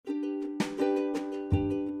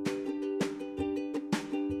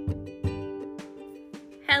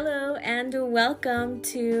and welcome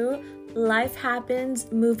to Life Happens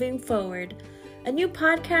Moving Forward, a new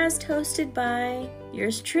podcast hosted by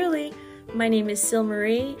yours truly. My name is Sil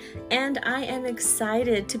Marie, and I am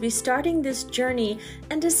excited to be starting this journey,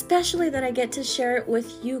 and especially that I get to share it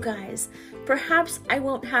with you guys. Perhaps I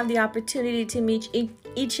won't have the opportunity to meet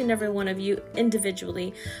each and every one of you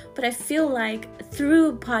individually, but I feel like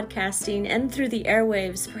through podcasting and through the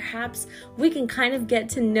airwaves, perhaps we can kind of get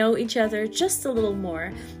to know each other just a little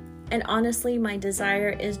more. And honestly, my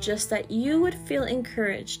desire is just that you would feel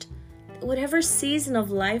encouraged, whatever season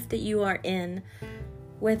of life that you are in.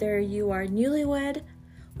 Whether you are newlywed,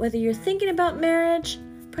 whether you're thinking about marriage,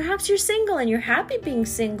 perhaps you're single and you're happy being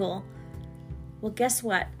single. Well, guess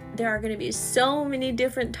what? There are going to be so many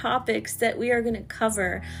different topics that we are going to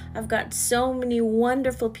cover. I've got so many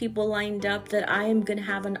wonderful people lined up that I am going to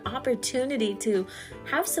have an opportunity to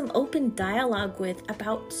have some open dialogue with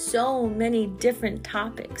about so many different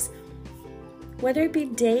topics. Whether it be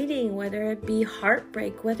dating, whether it be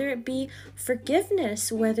heartbreak, whether it be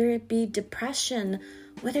forgiveness, whether it be depression,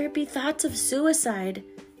 whether it be thoughts of suicide,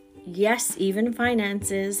 yes, even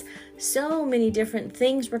finances, so many different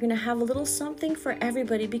things. We're going to have a little something for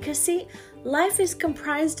everybody because, see, life is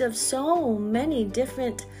comprised of so many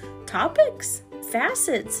different topics,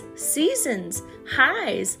 facets, seasons,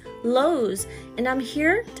 highs, lows, and I'm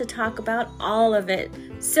here to talk about all of it.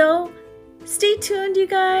 So stay tuned, you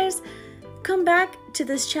guys. Come back to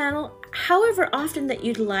this channel however often that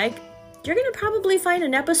you'd like. You're going to probably find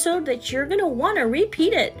an episode that you're going to want to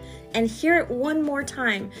repeat it and hear it one more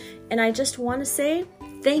time. And I just want to say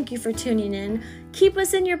thank you for tuning in. Keep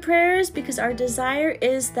us in your prayers because our desire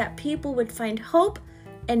is that people would find hope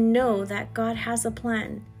and know that God has a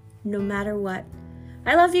plan no matter what.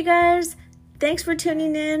 I love you guys. Thanks for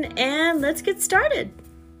tuning in, and let's get started.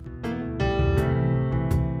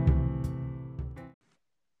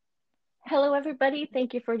 Hello, everybody.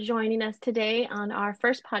 Thank you for joining us today on our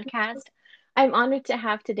first podcast. I'm honored to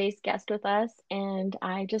have today's guest with us, and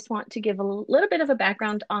I just want to give a little bit of a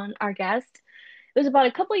background on our guest. It was about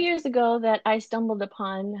a couple of years ago that I stumbled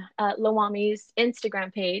upon Lawami's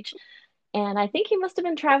Instagram page, and I think he must have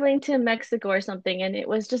been traveling to Mexico or something, and it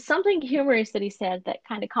was just something humorous that he said that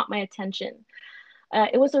kind of caught my attention.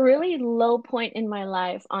 It was a really low point in my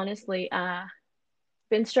life, honestly.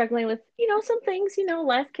 Been struggling with, some things,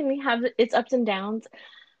 life can have its ups and downs.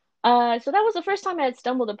 So that was the first time I had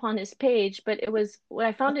stumbled upon his page, but what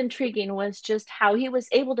I found intriguing was just how he was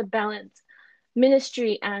able to balance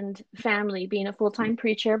ministry and family, being a full-time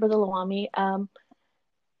preacher, Brother Lawami.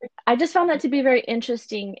 I just found that to be very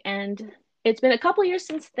interesting, and it's been a couple years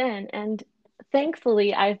since then, and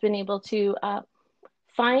thankfully I've been able to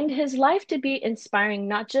find his life to be inspiring,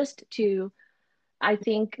 not just to I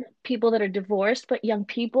think people that are divorced, but young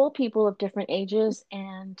people of different ages.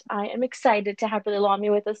 And I am excited to have Brother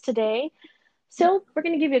Lawami with us today. So we're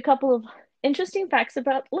going to give you a couple of interesting facts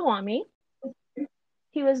about Lawami.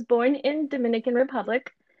 He was born in Dominican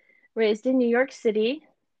Republic, raised in New York City,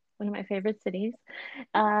 one of my favorite cities.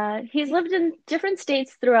 He's lived in different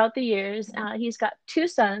states throughout the years. He's got two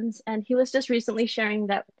sons, and he was just recently sharing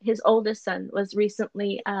that his oldest son was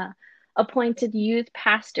recently appointed youth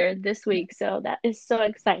pastor this week, so that is so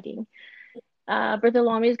exciting. Brother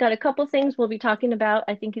Lawami's got a couple things we'll be talking about.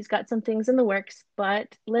 I think he's got some things in the works,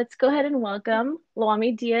 but let's go ahead and welcome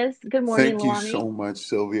Lawami Diaz. Good morning, Thank Lawami. you so much,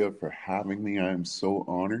 Sylvia, for having me. I am so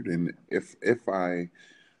honored, and if I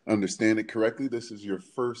understand it correctly, this is your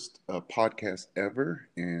first podcast ever,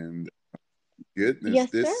 and goodness,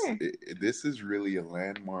 Yes, this is really a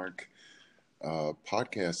landmark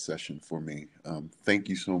podcast session for me. Thank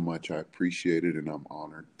you so much. I appreciate it, and I'm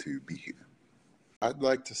honored to be here. I'd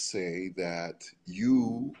like to say that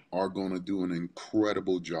you are going to do an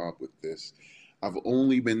incredible job with this. I've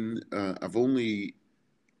only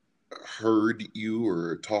heard you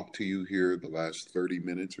or talked to you here the last 30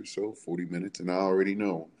 minutes or so, 40 minutes, and I already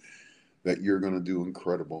know that you're going to do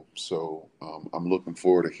incredible. So I'm looking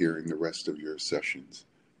forward to hearing the rest of your sessions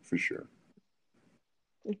for sure.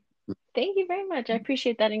 Thank you very much. I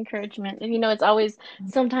appreciate that encouragement. And it's always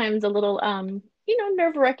sometimes a little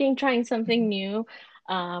nerve-wracking trying something new.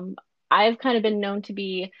 I've kind of been known to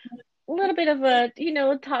be a little bit of a,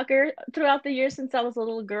 talker throughout the years since I was a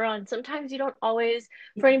little girl. And sometimes you don't always,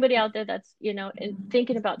 for anybody out there that's,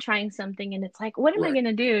 thinking about trying something and it's like, what am I going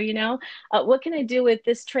to do? What can I do with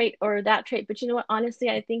this trait or that trait? But you know what, honestly,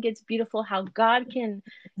 I think it's beautiful how God can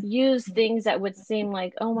use things that would seem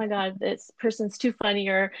like, oh my God, this person's too funny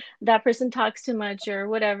or that person talks too much or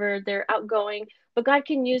whatever, they're outgoing. But God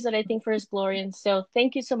can use it, I think, for his glory. And so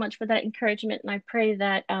thank you so much for that encouragement. And I pray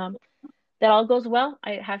that that all goes well.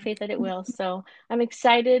 I have faith that it will. So I'm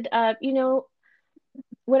excited.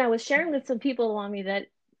 When I was sharing with some people along me that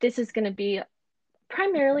this is going to be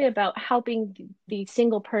primarily about helping the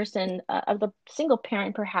single person, of the single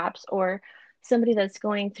parent, perhaps, or somebody that's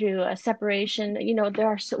going through a separation.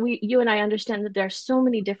 You and I understand that there are so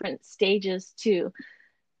many different stages to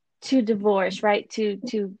divorce, right? To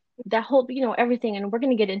that whole, everything, and we're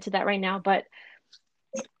going to get into that right now. But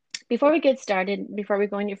before we get started, before we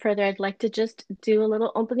go any further, I'd like to just do a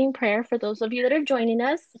little opening prayer for those of you that are joining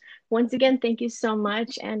us. Once again, thank you so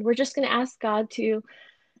much, and we're just going to ask God to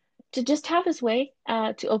just have his way,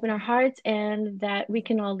 to open our hearts, and that we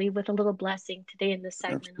can all leave with a little blessing today in this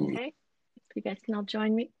segment. Absolutely. Okay, so you guys can all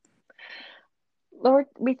join me. Lord,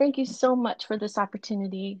 we thank you so much for this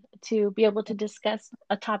opportunity to be able to discuss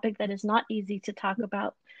a topic that is not easy to talk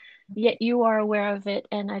about, yet you are aware of it.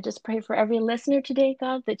 And I just pray for every listener today,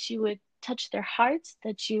 God, that you would touch their hearts,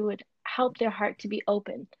 that you would help their heart to be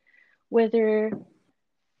open, whether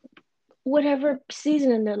whatever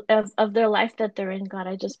season of their life that they're in. God,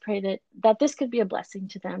 I just pray that this could be a blessing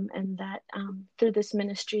to them, and that through this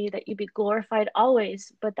ministry that you be glorified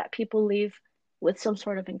always, but that people leave with some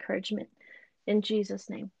sort of encouragement. In Jesus'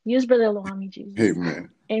 name. Use Brother Luami, Jesus. Amen.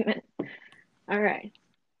 Amen. All right.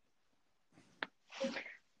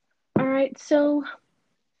 All right. So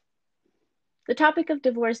the topic of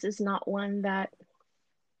divorce is not one that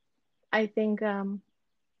I think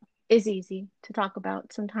is easy to talk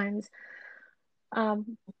about sometimes.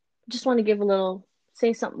 Just want to give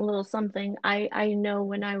say something, a little something. I know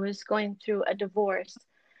when I was going through a divorce,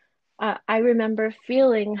 I remember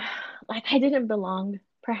feeling like I didn't belong.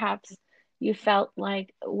 Perhaps you felt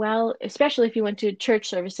like, well, especially if you went to church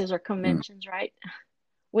services or Mm. conventions, right?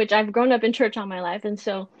 Which I've grown up in church all my life. And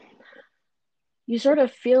so you sort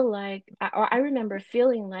of feel like, or I remember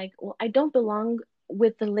feeling like, well, I don't belong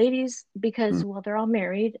with the ladies because, Mm. well, they're all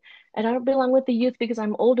married, and I don't belong with the youth because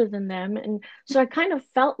I'm older than them. And so I kind of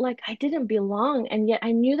felt like I didn't belong. And yet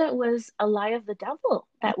I knew that was a lie of the devil.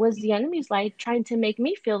 That was the enemy's lie trying to make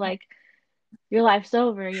me feel like your life's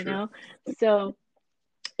over, you Sure. know? So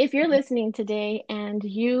if you're listening today and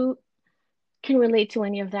you can relate to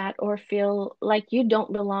any of that or feel like you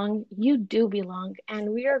don't belong, you do belong.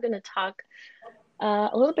 And we are going to talk a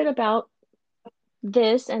little bit about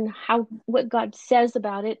this and how what God says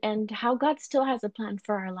about it and how God still has a plan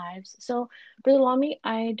for our lives. So, Brother Lamy,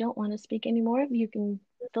 I don't want to speak anymore. You can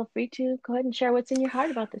feel free to go ahead and share what's in your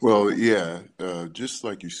heart about this Well, topic. yeah, just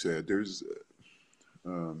like you said,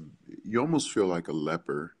 you almost feel like a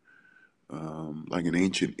leper, like an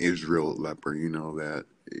ancient Israel leper, that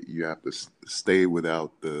you have to stay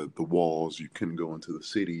without the walls. You couldn't go into the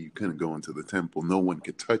city. You couldn't go into the temple. No one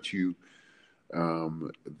could touch you.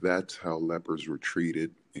 That's how lepers were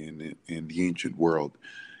treated in the ancient world.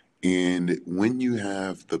 And when you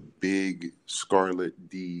have the big scarlet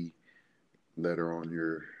D letter on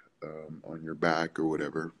your back or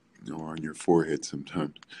whatever, or on your forehead,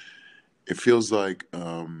 sometimes it feels like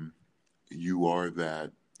you are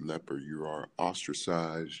that leper. You are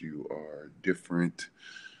ostracized. You are different.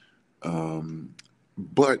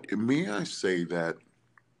 But may I say that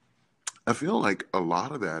I feel like a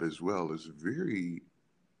lot of that as well is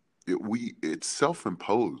it's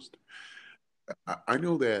self-imposed. I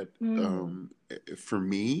know that Mm. for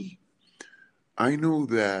me, I know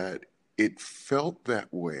that it felt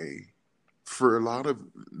that way for a lot of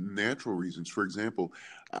natural reasons. For example,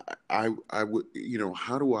 I would,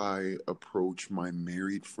 how do I approach my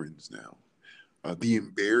married friends now? The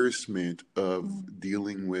embarrassment Mm. of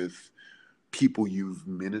dealing with people you've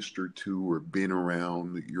ministered to or been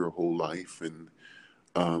around your whole life, and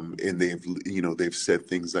they've said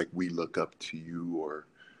things like "we look up to you," or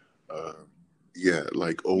uh, yeah,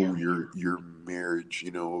 like, Yeah. oh, your marriage,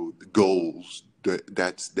 goals.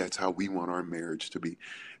 That's how we want our marriage to be,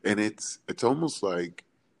 and it's almost like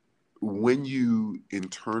when you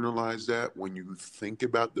internalize that, when you think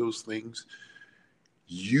about those things,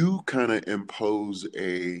 you kind of impose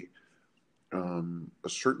a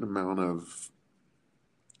certain amount of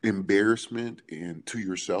embarrassment and to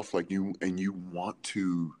yourself, like you want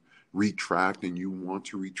to retract and you want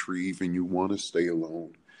to retrieve and you want to stay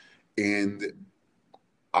alone. And Mm.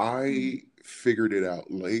 I figured it out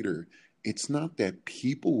later. It's not that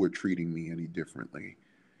people were treating me any differently.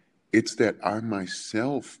 It's that I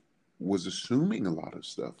myself was assuming a lot of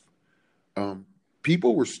stuff. Um,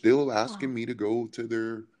 People were still asking Wow. me to go to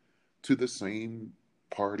the same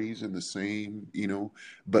parties and the same,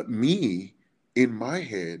 but me in my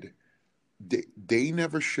head, they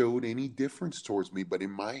never showed any difference towards me. But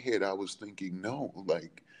in my head, I was thinking, no,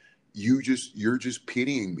 like you're just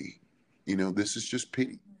pitying me. This is just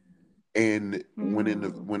pity. And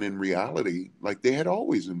Mm. when in reality, like they had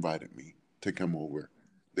always invited me to come over.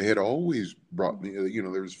 They had always brought me,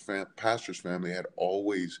 there was pastor's family had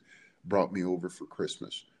always brought me over for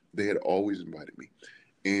Christmas. They had always invited me.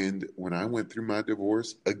 And when I went through my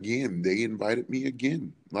divorce, again, they invited me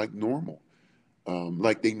again, like normal,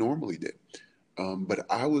 like they normally did. But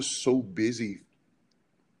I was so busy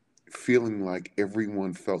feeling like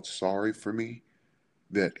everyone felt sorry for me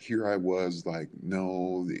that here I was like,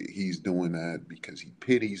 no, he's doing that because he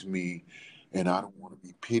pities me, and I don't want to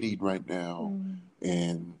be pitied right now. Mm.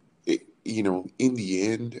 And in the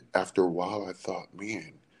end, after a while, I thought,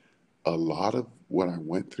 man, a lot of what I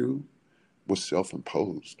went through was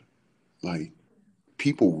self-imposed. Like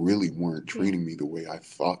people really weren't Yeah. treating me the way I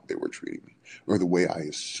thought they were treating me, or the way I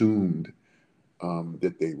assumed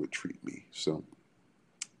that they would treat me. So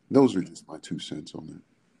those are just my 2 cents on that.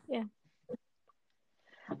 Yeah.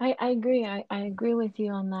 I agree. I agree with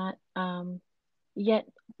you on that. Yet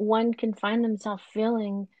one can find themselves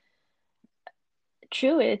feeling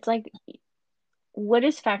true. It's like what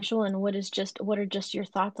is factual and what are just your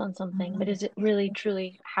thoughts on something, but is it really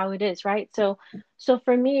truly how it is, right? So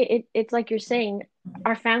for me, it's like you're saying,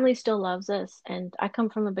 our family still loves us, and I come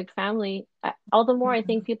from a big family. All the more I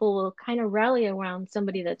think people will kind of rally around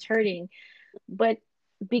somebody that's hurting, but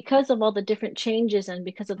because of all the different changes and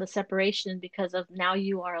because of the separation and because of now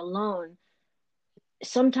you are alone,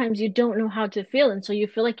 sometimes you don't know how to feel, and so you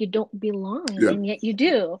feel like you don't belong, Yeah. and yet you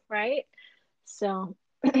do, right? So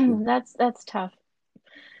that's tough.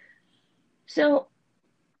 So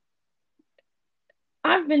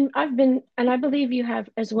I've been, and I believe you have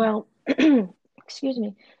as well. Excuse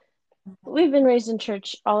me. We've been raised in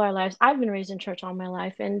church all our lives. I've been raised in church all my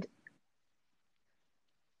life, and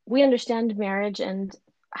we understand marriage and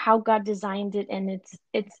how God designed it, and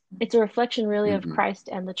it's a reflection really of Hmm. Christ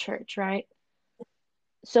and the church, right?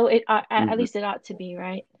 So at Hmm. least it ought to be,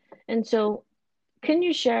 right? And so, can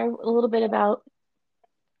you share a little bit about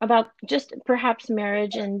just perhaps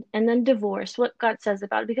marriage and then divorce, what God says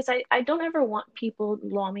about it? Because I don't ever want people,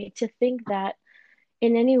 Lami, to think that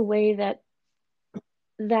in any way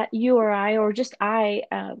that you or I, or just I,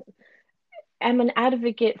 am an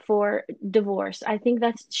advocate for divorce. I think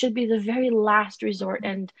that should be the very last resort.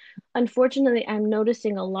 And unfortunately, I'm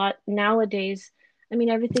noticing a lot nowadays. I mean,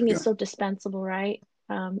 everything Yeah, is so dispensable, right?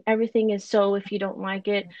 Everything is so, if you don't like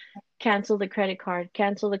it, cancel the credit card,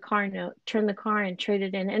 cancel the car note, turn the car and trade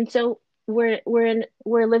it in. And so we're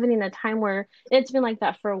living in a time where it's been like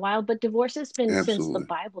that for a while, but divorce has been since the absolutely.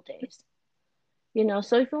 Bible days.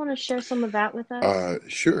 So if you want to share some of that with us.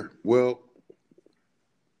 Sure. Well,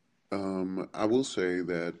 I will say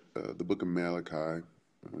that the book of Malachi,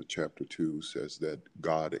 chapter 2, says that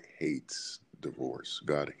God hates divorce.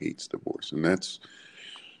 God hates divorce. And that's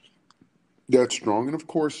strong. And of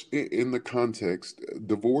course, in the context,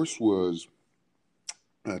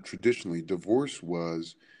 traditionally, divorce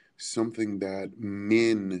was something that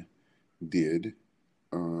men did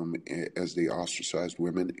as they ostracized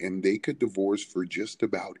women, and they could divorce for just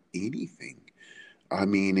about anything. I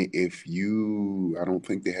mean, I don't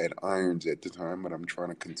think they had irons at the time, but I'm trying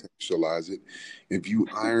to contextualize it. If you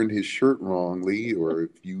ironed his shirt wrongly, or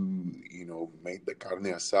if made the carne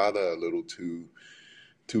asada a little too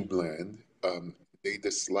bland, they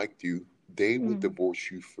disliked you. They would Mm, divorce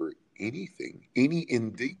you for anything. Any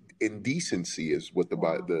indecency is what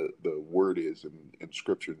wow. the word is in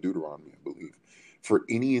Scripture, Deuteronomy, I believe, for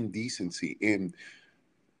any indecency. And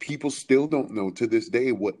people still don't know to this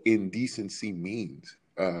day what indecency means.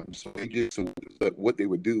 So what they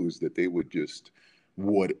would do is that they would just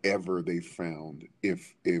whatever they found,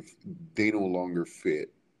 if they no longer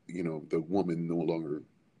fit, the woman no longer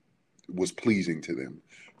was pleasing to them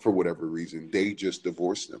for whatever reason, they just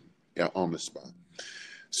divorced them, yeah, on the spot.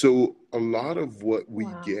 So a lot of what we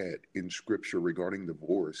Wow. get in scripture regarding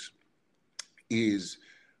divorce is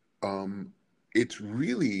um, it's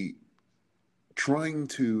really trying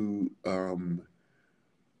to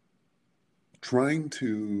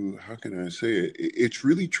how can I say it? It's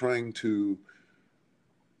really trying to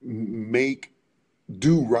make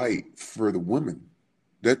do right for the woman.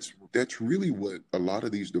 That's really what a lot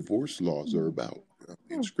of these divorce laws are about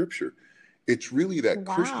in Hmm. Scripture. It's really that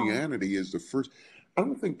Wow. Christianity is the first. I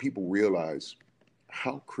don't think people realize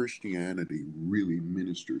how Christianity really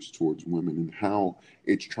ministers towards women and how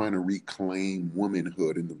it's trying to reclaim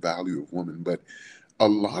womanhood and the value of women. But a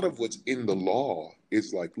lot of what's in the law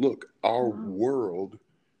is like, look, our Wow. world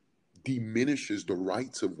diminishes the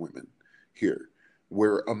rights of women here,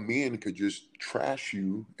 where a man could just trash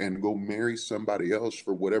you and go marry somebody else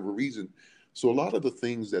for whatever reason. So a lot of the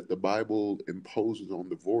things that the Bible imposes on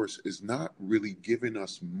divorce is not really giving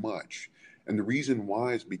us much. And the reason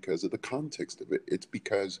why is because of the context of it. It's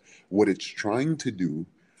because what it's trying to do,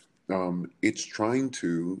 it's trying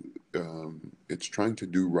to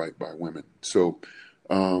do right by women. So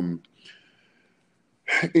um,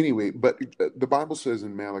 anyway, but the Bible says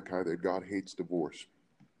in Malachi that God hates divorce.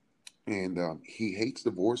 And he hates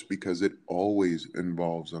divorce because it always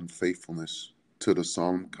involves unfaithfulness to the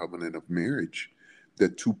solemn covenant of marriage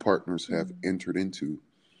that two partners have entered into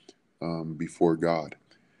before God.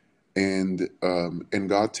 And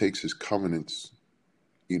God takes his covenants,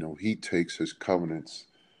 he takes his covenants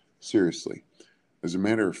seriously. As a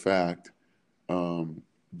matter of fact,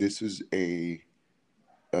 this is the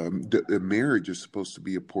marriage is supposed to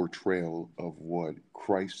be a portrayal of what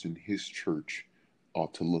Christ and his church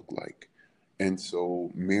ought to look like. And so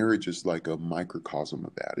marriage is like a microcosm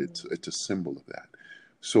of that. It's a symbol of that.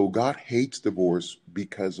 So God hates divorce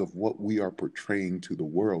because of what we are portraying to the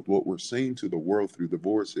world. What we're saying to the world through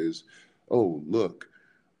divorce is, oh, look,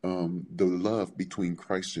 the love between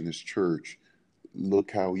Christ and his church,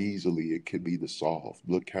 look how easily it could be dissolved.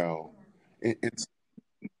 Look how, and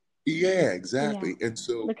yeah, Yeah. exactly.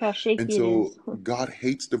 Look how And shaky it so is. God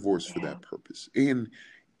hates divorce for Yeah. that purpose. And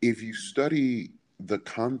if you study the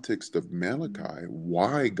context of Malachi,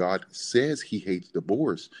 why God says he hates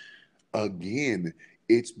divorce, again,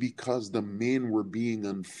 it's because the men were being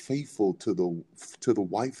unfaithful to the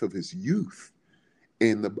wife of his youth.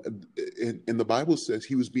 And the Bible says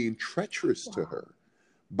he was being treacherous to Wow. her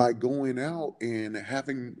by going out and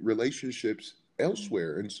having relationships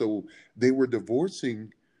elsewhere. And so they were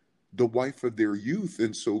divorcing the wife of their youth.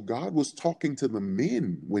 And so God was talking to the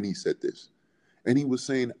men when he said this. And he was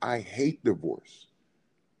saying, I hate divorce.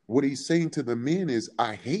 What he's saying to the men is,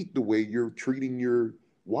 I hate the way you're treating your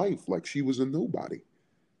wife like she was a nobody.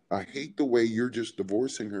 I hate the way you're just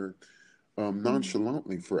divorcing her Mm.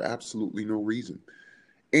 nonchalantly for absolutely no reason.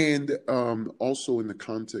 And also in the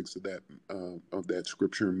context of that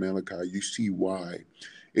scripture in Malachi, you see why.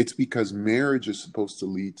 It's because marriage is supposed to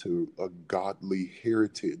lead to a godly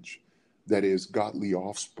heritage, that is, godly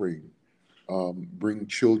offspring, bring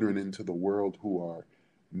children into the world who are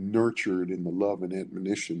nurtured in the love and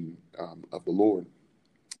admonition of the Lord.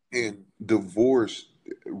 And divorce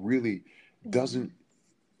really Mm. doesn't,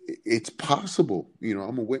 it's possible,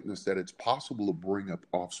 I'm a witness that it's possible to bring up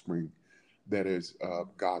offspring that is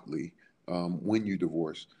godly when you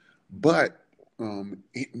divorce. But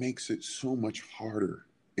it makes it so much harder.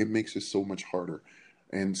 It makes it so much harder.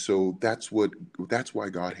 And so that's why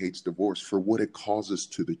God hates divorce, for what it causes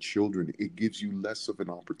to the children. It gives you less of an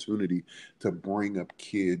opportunity to bring up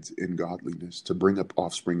kids in godliness, to bring up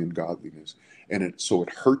offspring in godliness. And it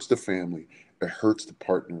hurts the family, it hurts the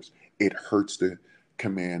partners, it hurts the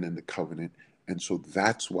command and the covenant. And so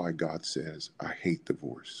that's why God says, I hate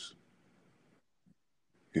divorce.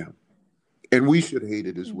 Yeah. And we should hate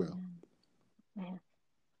it as well. Amen. Yeah.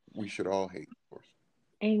 We should all hate divorce.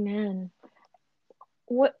 Amen.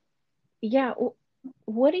 What, yeah,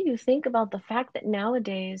 what do you think about the fact that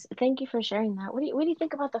nowadays, thank you for sharing that. What do you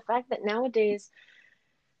think about the fact that nowadays,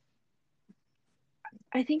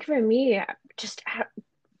 I think for me, just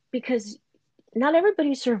because not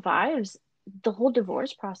everybody survives the whole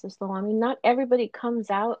divorce process, though. I mean, not everybody comes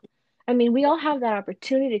out. I mean, we all have that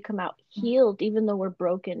opportunity to come out healed, even though we're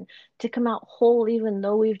broken, to come out whole, even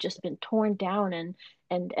though we've just been torn down and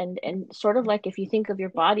sort of like if you think of your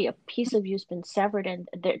body, a piece of you's been severed, and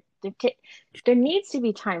there needs to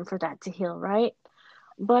be time for that to heal, right?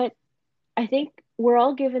 But I think we're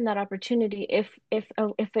all given that opportunity if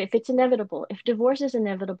it's inevitable, if divorce is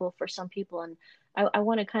inevitable for some people, and I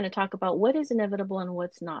want to kind of talk about what is inevitable and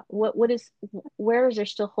what's not. What is where is there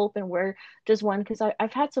still hope and where does one? Because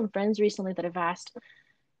I've had some friends recently that have asked,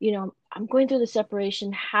 I'm going through the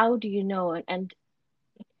separation. How do you know? And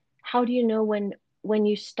how do you know when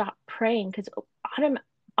you stop praying? Because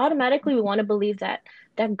automatically we want to believe that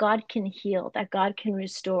God can heal, that God can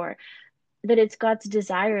restore, that it's God's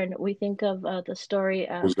desire. And we think of the story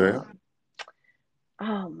Was of that?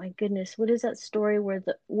 oh my goodness, what is that story where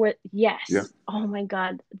Yeah. yes, oh my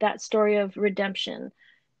God, that story of redemption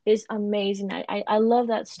is amazing. I love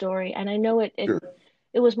that story, and I know Sure.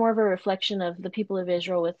 it was more of a reflection of the people of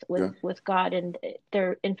Israel Yeah. with God and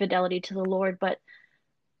their infidelity to the Lord, but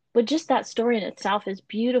just that story in itself is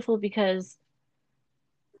beautiful because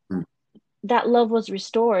Mm. that love was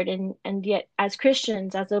restored, and yet as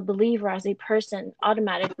Christians, as a believer, as a person,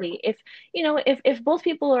 automatically if both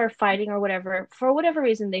people are fighting or whatever, for whatever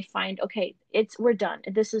reason they find, okay, we're done,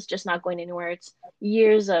 this is just not going anywhere, it's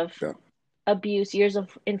years of Yeah. abuse, years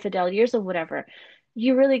of infidelity, years of whatever,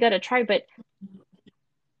 you really got to try. But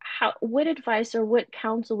what advice or what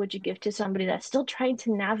counsel would you give to somebody that's still trying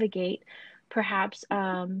to navigate, perhaps,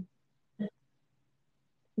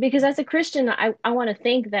 because as a Christian, I want to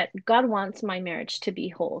think that God wants my marriage to be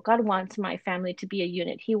whole. God wants my family to be a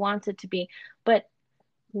unit. He wants it to be, but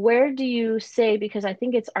where do you say, because I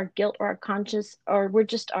think it's our guilt or our conscience, or we're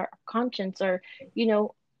just our conscience, or, you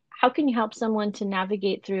know, how can you help someone to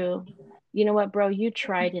navigate through, you know what, bro, you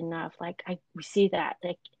tried enough. Like, we see that.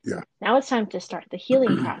 Like, Yeah. now it's time to start the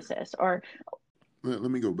healing process, or,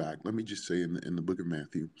 Let me go back. Let me just say in the book of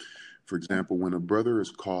Matthew, for example, when a brother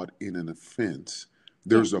is caught in an offense,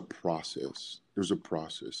 yeah. there's a process. There's a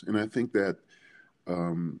process. And I think that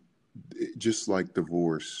um, just like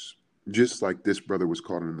divorce, just like this brother was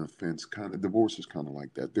caught in an offense, kind of divorce is kind of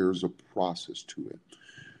like that. There's a process to it.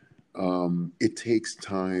 It takes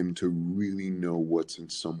time to really know what's in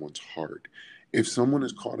someone's heart. If someone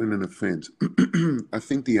is caught in an offense, I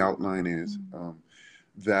think the outline is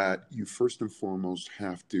that you first and foremost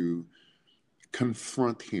have to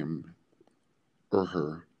confront him or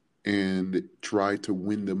her and try to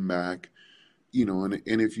win them back, you know, and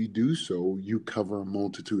if you do so, you cover a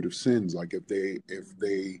multitude of sins. Like if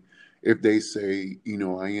they say, you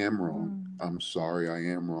know, I am wrong, I'm sorry, I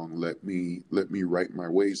am wrong, let me right my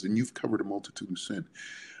ways, then you've covered a multitude of sin.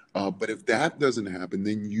 But if that doesn't happen,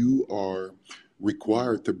 then you are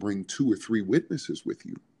required to bring two or three witnesses with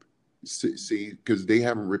you. See, because they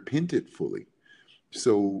haven't repented fully.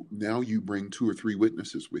 So now you bring two or three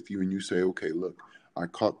witnesses with you and you say, okay, look, I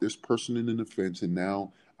caught this person in an offense and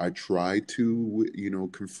now I try to, you know,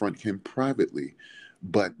 confront him privately.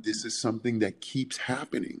 But this is something that keeps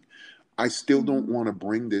happening. I still don't Mhm. want to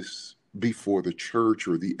bring this before the church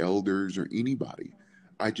or the elders or anybody.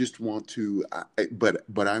 I just want to,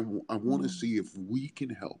 but I want to see if we can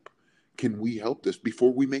help. Can we help this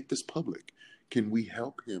before we make this public? Can we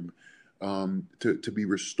help him to be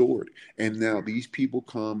restored? And now these people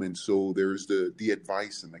come, and so there's the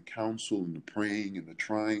advice and the counsel and the praying and the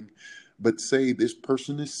trying. But say this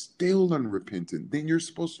person is still unrepentant, then you're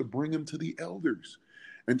supposed to bring them to the elders,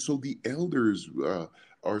 and so the elders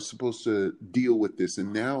are supposed to deal with this.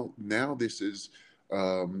 And now this is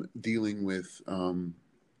dealing with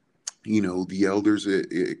you know, the elders.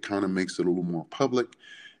 It kind of makes it a little more public,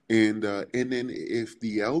 and then if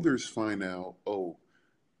the elders find out, oh,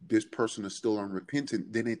 this person is still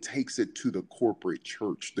unrepentant, then it takes it to the corporate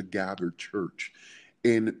church, the gathered church.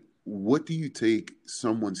 And what do you take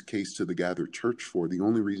someone's case to the gathered church for? The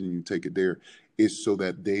only reason you take it there is so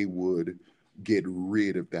that they would get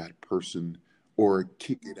rid of that person or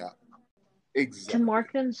kick it out. To Exactly.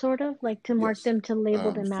 mark them, sort of like to mark Yes. them, to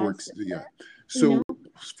label them as, Yeah. you So know.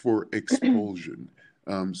 for expulsion,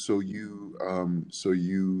 so you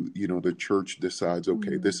know, the church decides,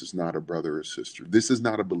 okay, Mm. this is not a brother or sister. This is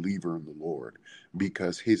not a believer in the Lord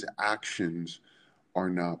because his actions are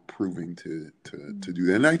not proving to do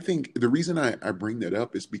that. And I think the reason I bring that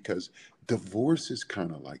up is because divorce is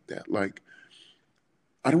kind of like that. Like,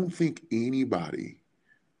 I don't think anybody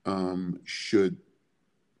should,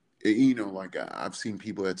 you know, like I've seen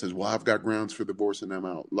people that says, well, I've got grounds for divorce and I'm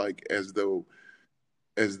out. Like as though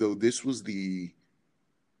this was the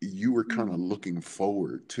you were kind of Mm. looking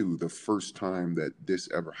forward to the first time that this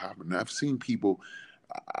ever happened. I've seen people,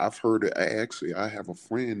 I've heard it. I have a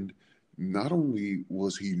friend. Not only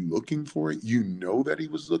was he looking for it, you know that he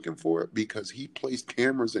was looking for it because he placed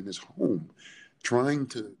cameras in his home, trying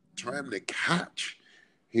to catch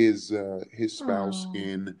his spouse Oh,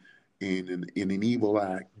 in an evil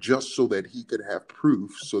act, just so that he could have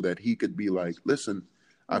proof, so that he could be like, listen,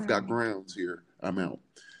 I've got right. grounds here. I'm out.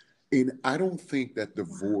 And I don't think that Wow.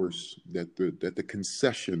 divorce, that the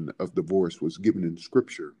concession of divorce was given in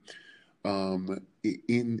Scripture,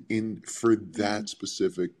 in for Mm. that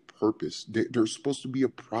specific purpose. There's supposed to be a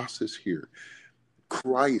process here.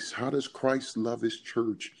 Christ, how does Christ love His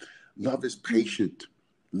church? Love is Mm. patient.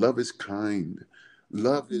 Love is kind.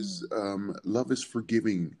 Love is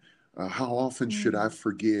forgiving. How often should I Mm.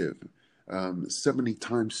 forgive? 70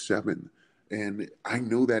 times 7. And I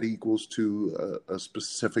know that equals to a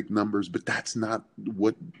specific numbers, but that's not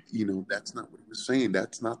what, you know, that's not what he was saying.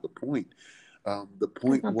 That's not the point. The That's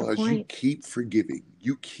point not the was you point. keep forgiving,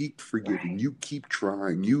 you keep forgiving, Right. you keep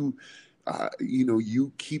trying, you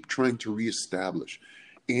keep trying to reestablish.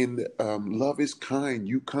 And love is kind.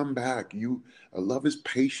 You come back. Love is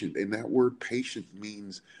patient, and that word patient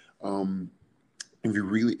means, um, if you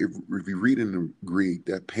read in the Greek,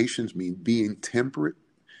 that patience means being temperate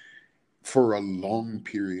for a long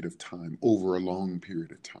period of time, over a long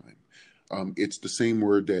period of time. It's the same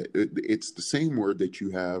word that you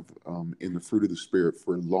have in the fruit of the spirit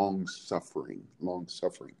for long suffering. Long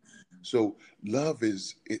suffering. So love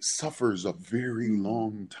it suffers a very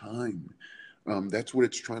long time. That's what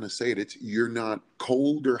it's trying to say. You're not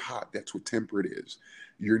cold or hot. That's what temperate is.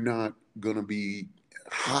 You're not gonna be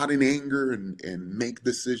hot in anger and make a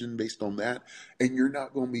decision based on that, and you're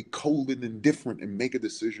not gonna be cold and indifferent and make a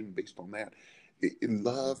decision based on that.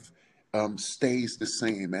 Love stays the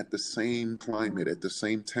same at the same climate, at the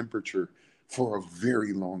same temperature for a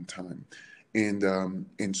very long time,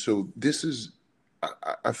 and so this is.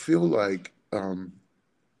 I feel like.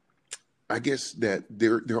 I guess that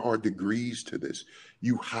there are degrees to this.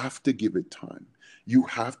 You have to give it time. You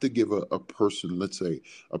have to give a person, let's say,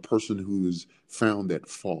 a person who is found at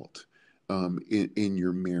fault in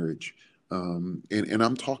your marriage, and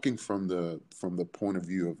I'm talking from the point of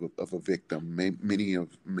view of a victim. Many of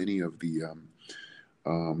the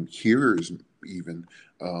hearers even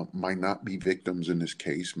might not be victims in this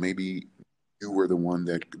case. Maybe you were the one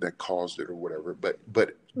that caused it or whatever.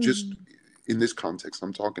 But just in this context,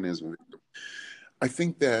 I'm talking as a victim. I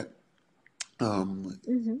think that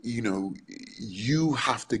you know, you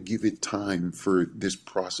have to give it time for this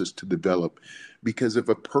process to develop, because if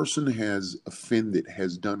a person has offended,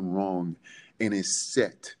 has done wrong, and is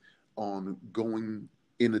set on going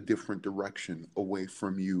in a different direction away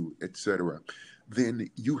from you, etc., then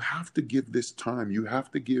you have to give this time. You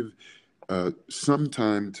have to give some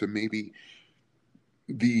time to maybe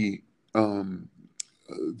the um,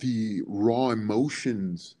 the raw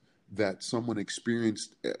emotions that someone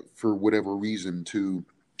experienced for whatever reason to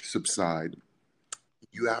subside.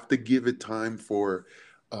 You have to give it time for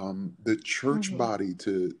the church body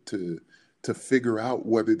to figure out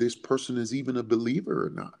whether this person is even a believer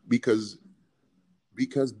or not, because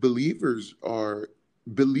believers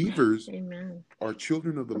Amen. are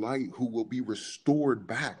children of the light who will be restored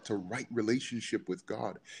back to right relationship with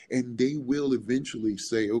God, and they will eventually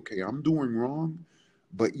say, okay, I'm doing wrong,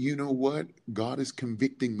 but you know what? God is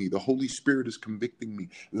convicting me. The Holy Spirit is convicting me.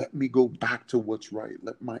 Let me go back to what's right.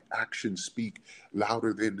 Let my actions speak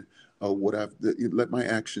louder than what I've. Let my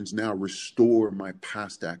actions now restore my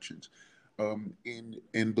past actions.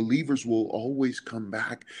 And believers will always come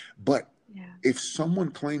back. But Yeah. if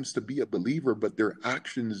someone claims to be a believer, but their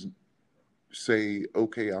actions say,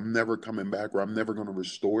 "Okay, I'm never coming back," or "I'm never going to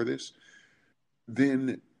restore this,"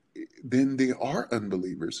 then they are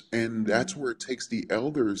unbelievers, and that's where it takes the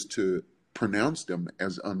elders to pronounce them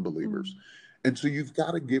as unbelievers. And so you've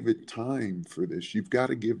got to give it time for this. You've got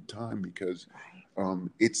to give time, because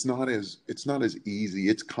it's not as easy.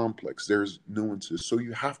 It's complex. There's nuances, so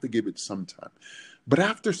you have to give it some time. But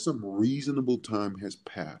after some reasonable time has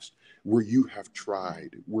passed, where you have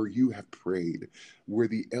tried, where you have prayed, where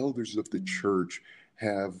the elders of the church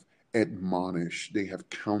have admonished, they have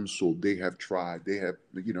counseled, they have tried, they have,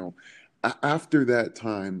 after that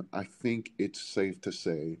time, I think it's safe to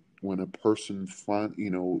say, when a person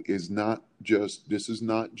is not just, this is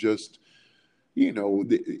not just,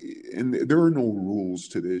 and there are no rules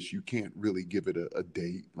to this. You can't really give it a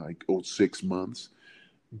date like, oh, 6 months.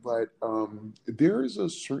 But there is a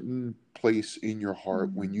certain place in your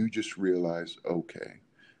heart when you just realize, okay,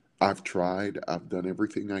 I've tried, I've done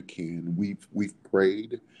everything I can. We've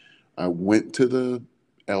prayed. I went to the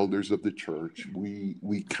elders of the church.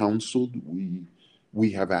 We counseled.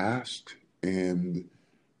 We have asked, and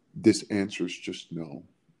this answer is just no.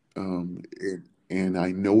 And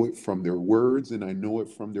I know it from their words, and I know it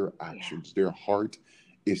from their actions. Their heart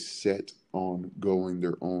is set on going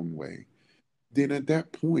their own way. Then at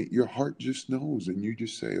that point, your heart just knows, and you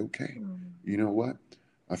just say, okay, you know what?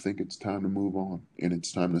 I think it's time to move on, and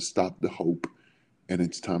it's time to stop the hope, and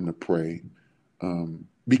it's time to pray.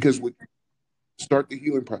 Because we start the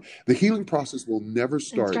healing process. The healing process will never And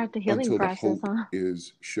start start the healing until the process, hope huh?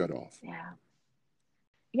 is shut off. Yeah.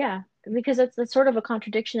 Yeah, because that's sort of a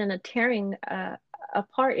contradiction and a tearing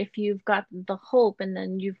apart if you've got the hope and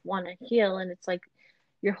then you want to heal, and it's like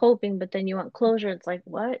you're hoping but then you want closure. It's like,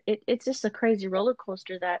 what? It's just a crazy roller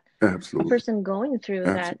coaster that a Absolutely. person going through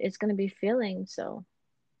that Absolutely. is going to be feeling. So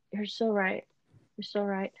you're so right. You're so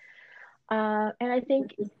right. And I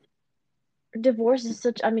think divorce is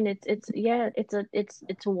such, I mean, it's yeah, it's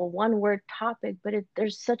a one word topic, but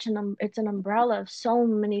there's such it's an umbrella of so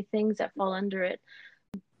many things that fall under it.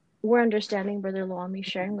 We're understanding, Brother Loami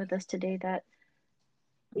sharing with us today that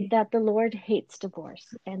the Lord hates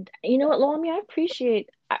divorce. And you know what, Loami, I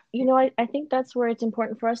appreciate, I think that's where it's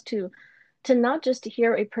important for us to not just to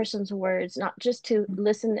hear a person's words, not just to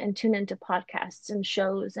listen and tune into podcasts and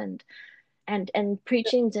shows and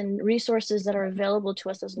preachings and resources that are available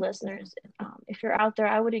to us as listeners. if you're out there,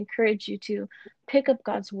 I would encourage you to pick up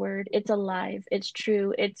God's word. It's alive. It's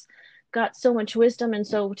true. It's got so much wisdom. And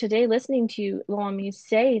so today, listening to you, Loami,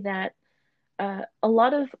 say that a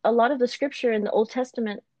lot of the scripture in the Old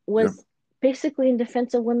Testament was Yep. basically in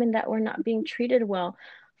defense of women that were not being treated well.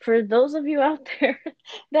 For those of you out there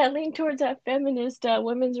that lean towards that feminist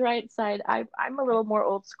women's rights side, I'm a little more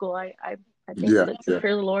old school. I think Yeah. that it's the Yeah.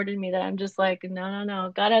 fear of the Lord in me that I'm just like,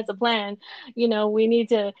 no. God has a plan. We need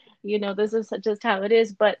to, this is just how it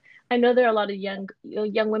is. But I know there are a lot of young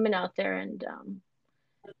women out there, and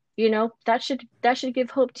that should give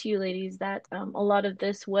hope to you, ladies, that a lot of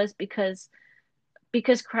this was because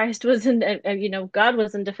Christ was God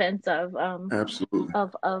was in defense Absolutely.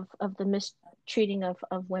 of the mistreating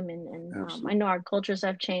of women. And I Absolutely. know our cultures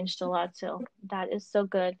have changed a lot, so that is so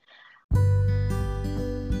good.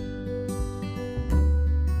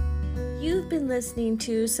 You've been listening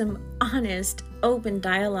to some honest, open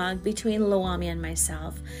dialogue between Loami and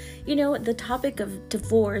myself. The topic of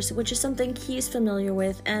divorce, which is something he's familiar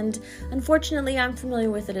with, and unfortunately I'm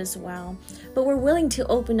familiar with it as well. But we're willing to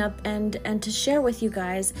open up and to share with you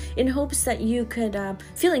guys in hopes that you could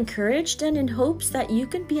feel encouraged, and in hopes that you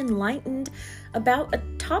could be enlightened about a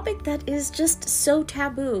topic that is just so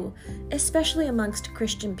taboo, especially amongst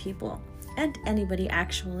Christian people. And anybody,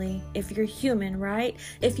 actually, if you're human, right?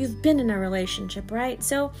 If you've been in a relationship, right?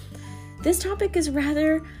 So this topic is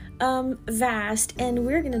rather vast, and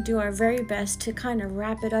we're going to do our very best to kind of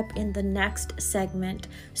wrap it up in the next segment.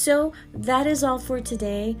 So that is all for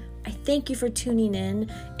today. I thank you for tuning in,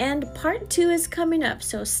 and part 2 is coming up,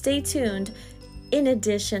 so stay tuned. In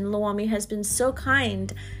addition, Loami has been so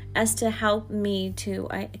kind as to help me to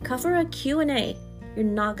cover a Q&A. You're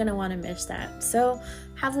not going to want to miss that. So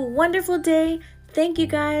have a wonderful day. Thank you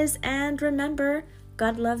guys. And remember,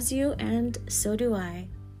 God loves you, and so do I.